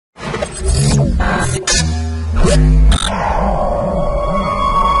Hi,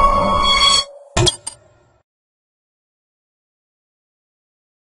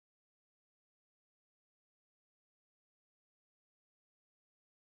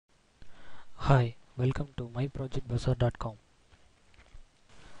 welcome to myprojectbuzzer.com.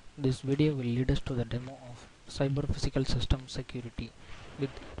 This video will lead us to the demo of cyber physical system security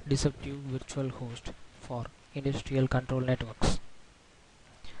with Deceptive virtual host for industrial control networks.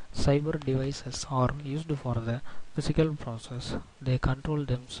 Cyber devices are used for the physical process. They control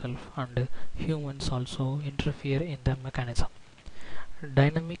themselves and humans also interfere in the mechanism.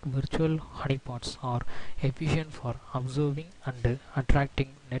 Dynamic virtual honeypots are efficient for observing and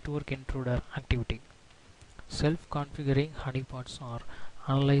attracting network intruder activity. Self-configuring honeypots are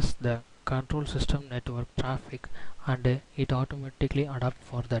analyze the control system network traffic and it automatically adapts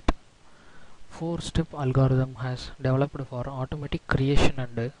for that. Four-step algorithm has developed for automatic creation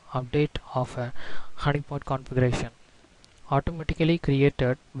and update of a honeypot configuration. Automatically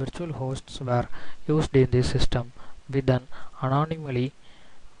created virtual hosts were used in this system with an anonymity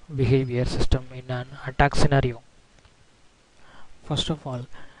behavior system in an attack scenario. First of all,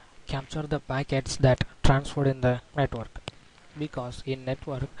 capture the packets that transferred in the network, because in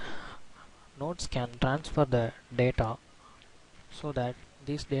network nodes can transfer the data, so that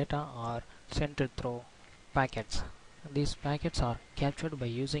these data are sent through packets. These packets are captured by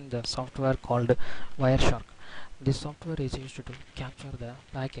using the software called Wireshark. This software is used to capture the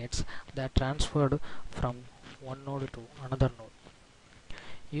packets that transferred from one node to another node.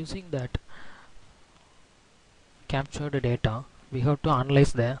 Using that captured data, we have to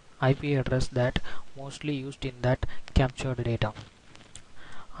analyze the IP address that mostly used in that captured data,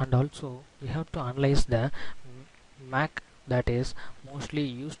 and also we have to analyze the MAC that is mostly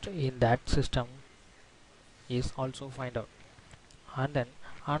used in that system is also find out, and then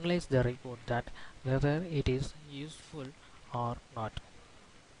analyze the report that whether it is useful or not.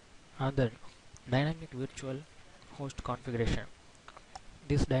 And then dynamic virtual host configuration.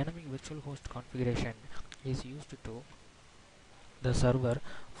 This dynamic virtual host configuration is used to the server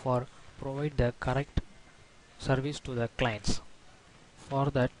for provide the correct service to the clients.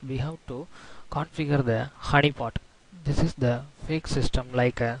 For that we have to configure the honeypot. This is the fake system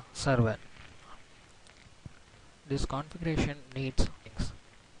like a server. This configuration needs things.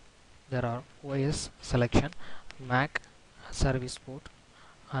 There are OS selection, MAC service port,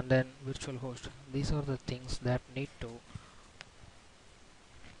 and then virtual host. These are the things that need to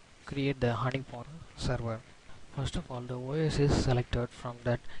create the honeypot server. First of all, the OS is selected from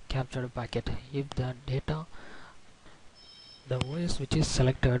that captured packet. If the data, the OS which is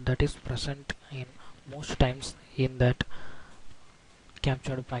selected, that is present in most times in that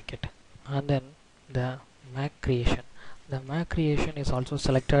captured packet. And then the MAC creation. The MAC creation is also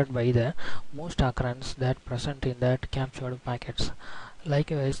selected by the most occurrence that present in that captured packets.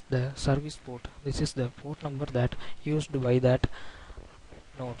 Likewise, the service port. This is the port number that used by that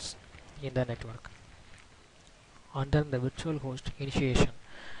nodes in the network. And then the virtual host initiation.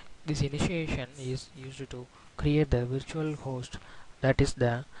 This initiation is used to create the virtual host, that is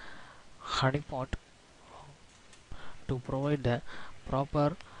the honeypot, to provide the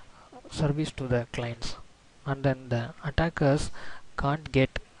proper service to the clients, and then the attackers can't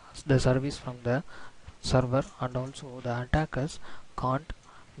get the service from the server, and also the attackers can't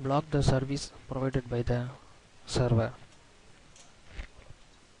block the service provided by the server.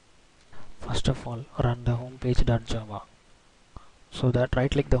 First of all, run the homepage.java. So that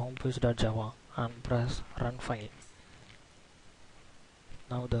right click the homepage.java and press run file.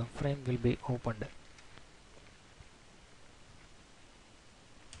 Now the frame will be opened.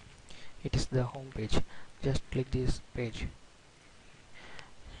 It is the home page. Just click this page.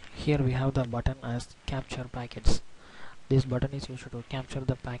 Here we have the button as capture packets. This button is used to capture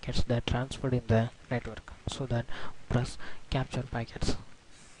the packets that transferred in the network. So that press capture packets.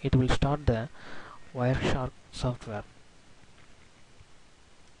 It will start the Wireshark software.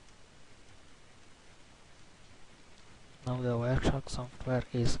 Now the Wireshark software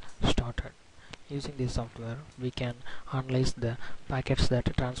is started. Using this software, we can analyze the packets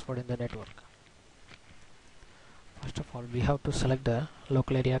that transferred in the network. First of all, we have to select the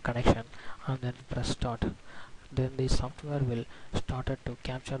local area connection and then press start. Then the software will start to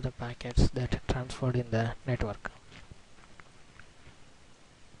capture the packets that transferred in the network.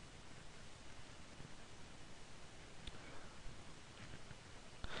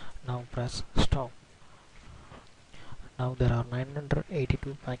 Now press stop. Now there are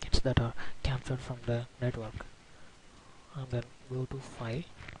 982 packets that are captured from the network. And then go to file.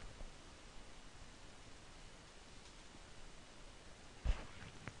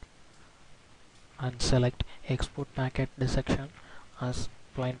 and select export packet dissection as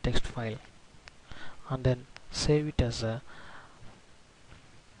plain text file, and then save it as a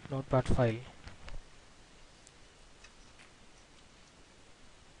notepad file.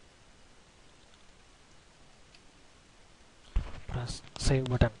 Press save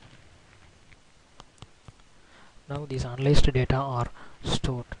button. Now these analyzed data are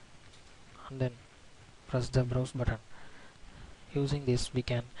stored, and then press the browse button. Using this, we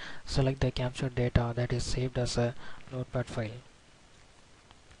can select the captured data that is saved as a notepad file,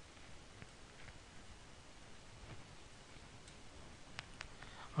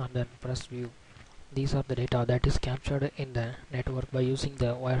 and then press view. These are the data that is captured in the network by using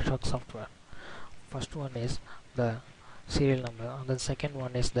the Wireshark software. First one is the serial number, and the second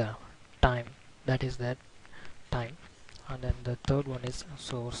one is the time, that is the time, and then the third one is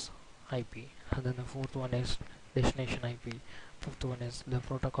source IP, and then the fourth one is destination IP, fifth one is the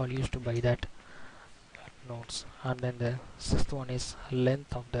protocol used by that nodes, and then the sixth one is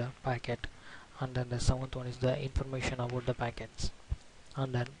length of the packet, and then the seventh one is the information about the packets,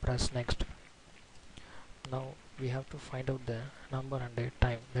 and then press next. Now we have to find out the number and the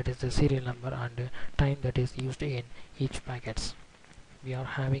time, that is the serial number and time that is used in each packets. We are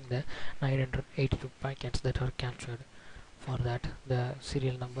having the 982 packets that are captured. For that, the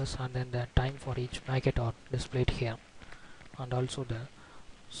serial numbers and then the time for each packet are displayed here, and also the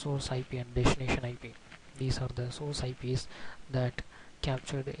source IP and destination IP. These are the source IPs that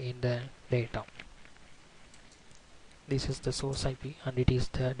captured in the data. This is the source IP and it is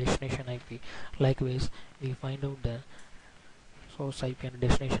the destination IP. Likewise, we find out the source IP and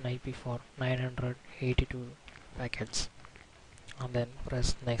destination IP for 982 packets, and then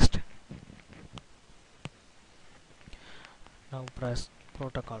press next. Now press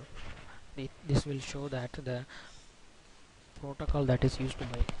protocol. This will show that the protocol that is used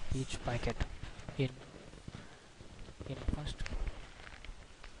by each packet. In first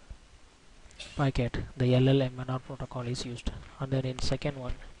packet, the LLMNR protocol is used, and then in second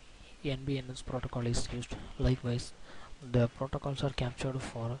one, NBNS protocol is used. Likewise, the protocols are captured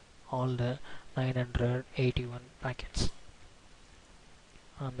for all the 981 packets,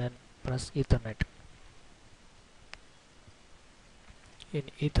 and then press Ethernet. In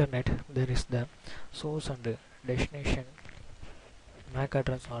Ethernet, there is the source and destination MAC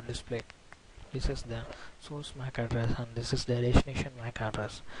address are displayed. This is the source MAC address and this is the destination MAC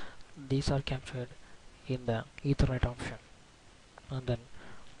address. These are captured in the Ethernet option, and then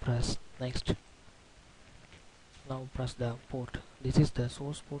press next. Now press the port. This is the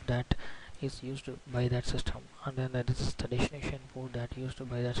source port that is used by that system, and then this is the destination port that used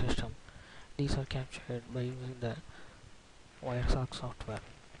by that system. These are captured by using the Wireshark software,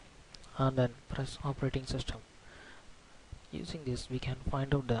 and then press operating system. Using this, we can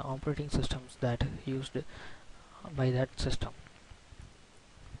find out the operating systems that used by that system.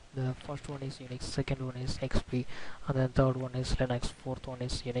 The first one is Unix, second one is XP, and then third one is Linux, fourth one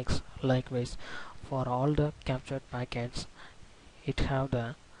is Unix. Likewise, for all the captured packets, it have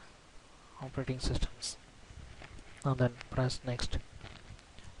the operating systems, and then press next.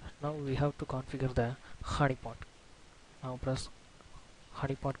 Now we have to configure the honeypot. Now press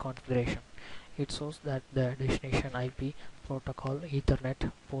honeypot configuration. It shows that the destination IP, protocol,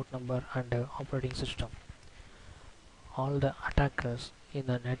 Ethernet, port number, and operating system. All the attackers in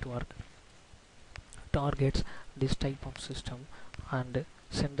the network targets this type of system and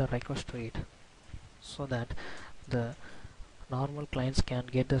send the request to it, so that the normal clients can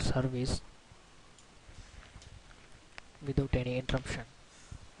get the service without any interruption.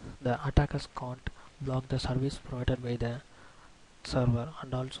 The attackers can't block the service provided by the server,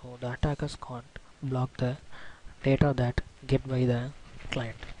 and also the attackers can't block the data that get by the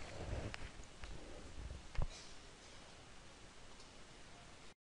client.